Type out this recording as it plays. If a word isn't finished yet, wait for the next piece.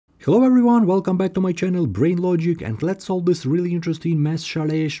Hello everyone, welcome back to my channel Brain Logic, and let's solve this really interesting math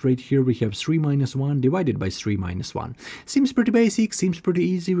challenge. Right here we have 3 minus 1 divided by 3 minus 1. Seems pretty basic, seems pretty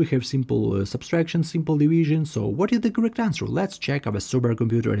easy. We have simple subtraction, simple division. So what is the correct answer? Let's check our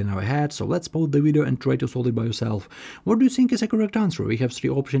supercomputer in our head. So let's pause the video and try to solve it by yourself. What do you think is a correct answer? We have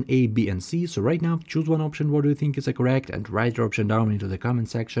three options A, B and C. So right now choose one option. What do you think is a correct, and write your option down into the comment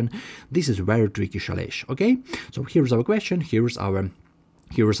section. This is very tricky challenge, okay? So here's our question, here's our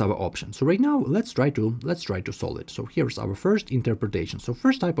option. So right now let's try to solve it. So here's our first interpretation. So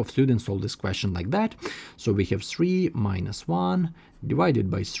first type of students solve this question like that. So we have 3 minus 1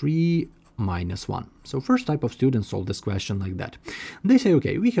 divided by 3 minus 1. So first type of students solve this question like that. They say,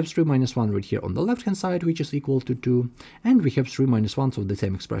 okay, we have 3 minus 1 right here on the left hand side, which is equal to 2, and we have 3 minus 1, so the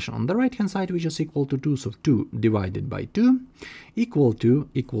same expression on the right hand side, which is equal to 2. So 2 divided by 2 equal to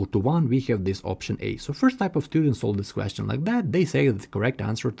 1. We have this option A. So first type of students solve this question like that. They say that the correct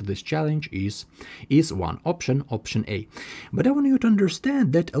answer to this challenge is one option A. But I want you to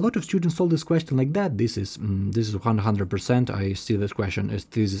understand that a lot of students solve this question like that. This is 100%. I see this question as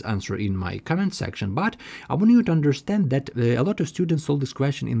this answer in my comment section, but I want you to understand that a lot of students solve this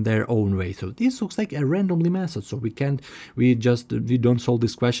question in their own way. So this looks like a randomly method, so we don't solve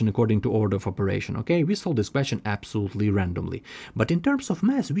this question according to order of operation, okay? We solve this question absolutely randomly. But in terms of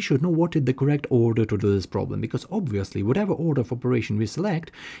math, we should know what is the correct order to do this problem, because obviously whatever order of operation we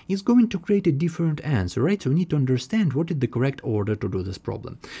select is going to create a different answer, right? So we need to understand what is the correct order to do this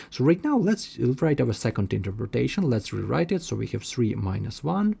problem. So right now let's write our second interpretation. Let's rewrite it. So we have 3 minus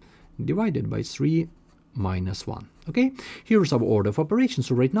 1 divided by 3 minus 1. Okay, here's our order of operation.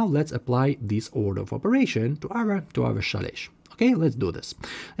 So right now let's apply this order of operation to our challenge. Okay, let's do this.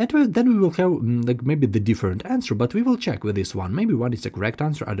 And then we will have like maybe the different answer, but we will check with this one. Maybe one is the correct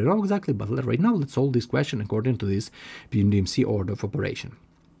answer, I don't know exactly, but right now let's solve this question according to this PMDMC order of operation.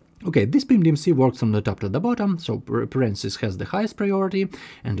 Okay, this PMDMC works from the top to the bottom, so parentheses has the highest priority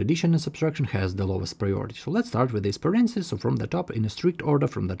and addition and subtraction has the lowest priority. So let's start with this parentheses, so from the top in a strict order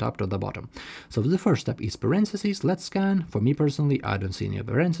from the top to the bottom. So the first step is parentheses. Let's scan. For me personally, I don't see any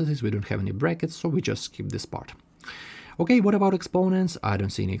parentheses, we don't have any brackets, so we just skip this part. Okay, what about exponents? I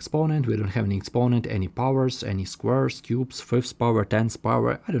don't see any exponent, we don't have any exponent, any powers, any squares, cubes, fifth power, tenth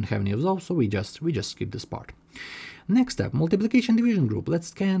power, I don't have any of those, so we just skip this part. Next step, multiplication division group. Let's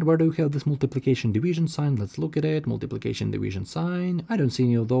scan. Where do we have this multiplication division sign? Let's look at it. Multiplication division sign. I don't see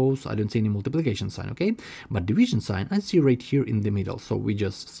any of those. I don't see any multiplication sign, okay? But division sign, I see right here in the middle. So we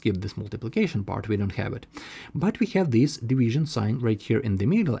just skip this multiplication part. We don't have it. But we have this division sign right here in the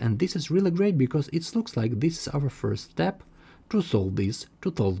middle. And this is really great because it looks like this is our first step to solve this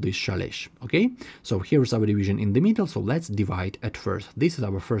challenge. Okay, so here's our division in the middle, so let's divide at first. This is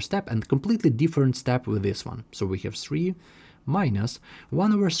our first step, and completely different step with this one. So we have 3 minus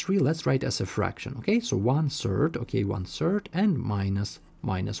 1 over 3, let's write as a fraction. Okay, so 1/3, okay, 1/3, and minus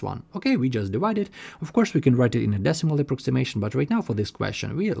 1. Okay, we just divided. Of course we can write it in a decimal approximation, but right now for this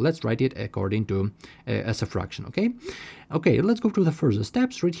question let's write it according to as a fraction. Okay, let's go to the further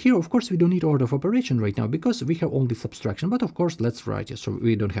steps. Right here, of course, we don't need order of operation right now because we have only subtraction, but of course let's write it. So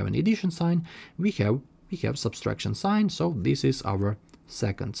we don't have an addition sign, we have subtraction sign. So this is our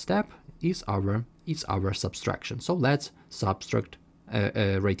second step, is our subtraction. So let's subtract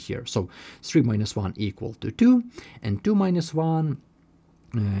right here. So 3 minus 1 equal to 2, and 2 minus 1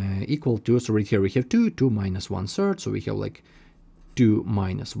 equal to, so right here we have 2 minus 1/3, so we have like 2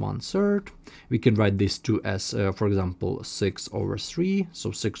 minus 1/3. We can write this 2 as, for example, 6 over 3,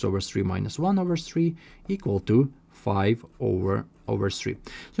 so 6 over 3 minus 1 over 3 equal to 5 over 3.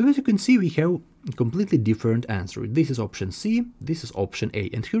 So as you can see, we have a completely different answer. This is option C, this is option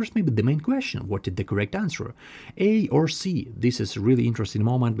A. And here's maybe the main question, what is the correct answer? A or C? This is a really interesting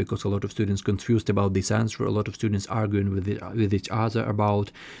moment because a lot of students confused about this answer, a lot of students arguing with each other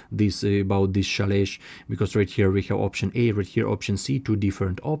about this challenge, because right here we have option A, right here option C, two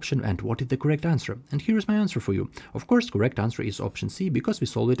different options, and what is the correct answer? And here's my answer for you. Of course, correct answer is option C because we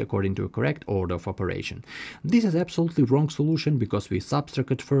solve it according to a correct order of operation. This is absolutely wrong solution because we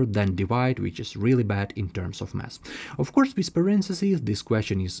subtract at first, then divide, which is really bad in terms of math. Of course, with parentheses, this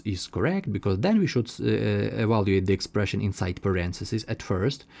question is correct because then we should evaluate the expression inside parentheses at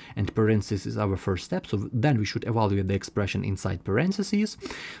first, and parentheses is our first step. So then we should evaluate the expression inside parentheses.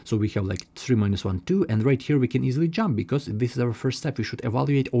 So we have like 3 minus 1, 2, and right here we can easily jump because this is our first step. We should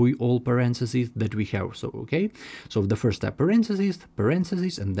evaluate all parentheses that we have. So okay, so the first step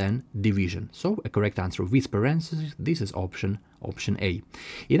parentheses, and then division. So a correct answer with parentheses, this is option option A.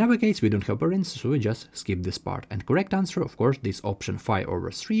 In our case, we don't have parentheses, so we just skip this part. And correct answer, of course, this option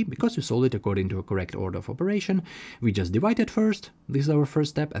 5/3, because we solve it according to a correct order of operation. We just divide it first, this is our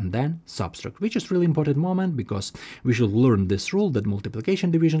first step, and then subtract, which is really important moment, because we should learn this rule that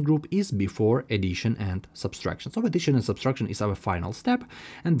multiplication division group is before addition and subtraction. So addition and subtraction is our final step,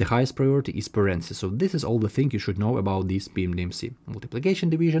 and the highest priority is parentheses. So this is all the thing you should know about this PMDMC. Multiplication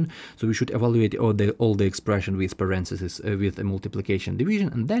division, so we should evaluate all the expression with parentheses with a multiplication division,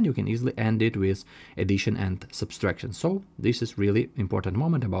 and then you can easily end it with addition and subtraction. So this is really important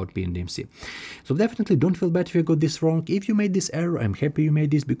moment about PMDMC. So definitely don't feel bad if you got this wrong. If you made this error, I'm happy you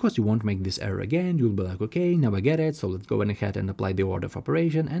made this, because you won't make this error again. You'll be like, okay, now I get it, so let's go ahead and apply the order of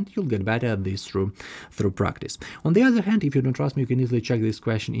operation, and you'll get better at this through practice. On the other hand, if you don't trust me, you can easily check this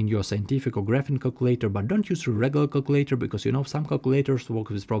question in your scientific or graphing calculator, but don't use a regular calculator, because you know some calculators work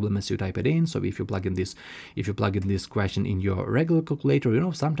with this problem as you type it in. So if you plug in this question in your regular calculator, you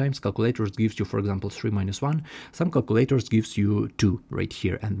know sometimes calculators gives you, for example, 3 minus 1, some calculators gives you 2 right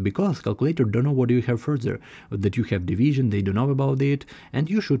here, and because calculator don't know what you have further, that you have division, they don't know about it, and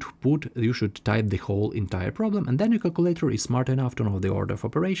you should type the whole entire problem, and then your calculator is smart enough to know the order of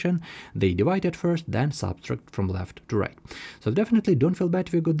operation. They divide it first, then subtract from left to right. So definitely don't feel bad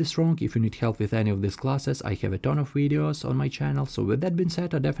if you got this wrong. If you need help with any of these classes, I have a ton of videos on my channel. So with that being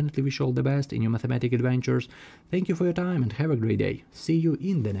said, I definitely wish you all the best in your mathematical adventures. Thank you for your time and have a great day. See you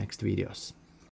in the next videos.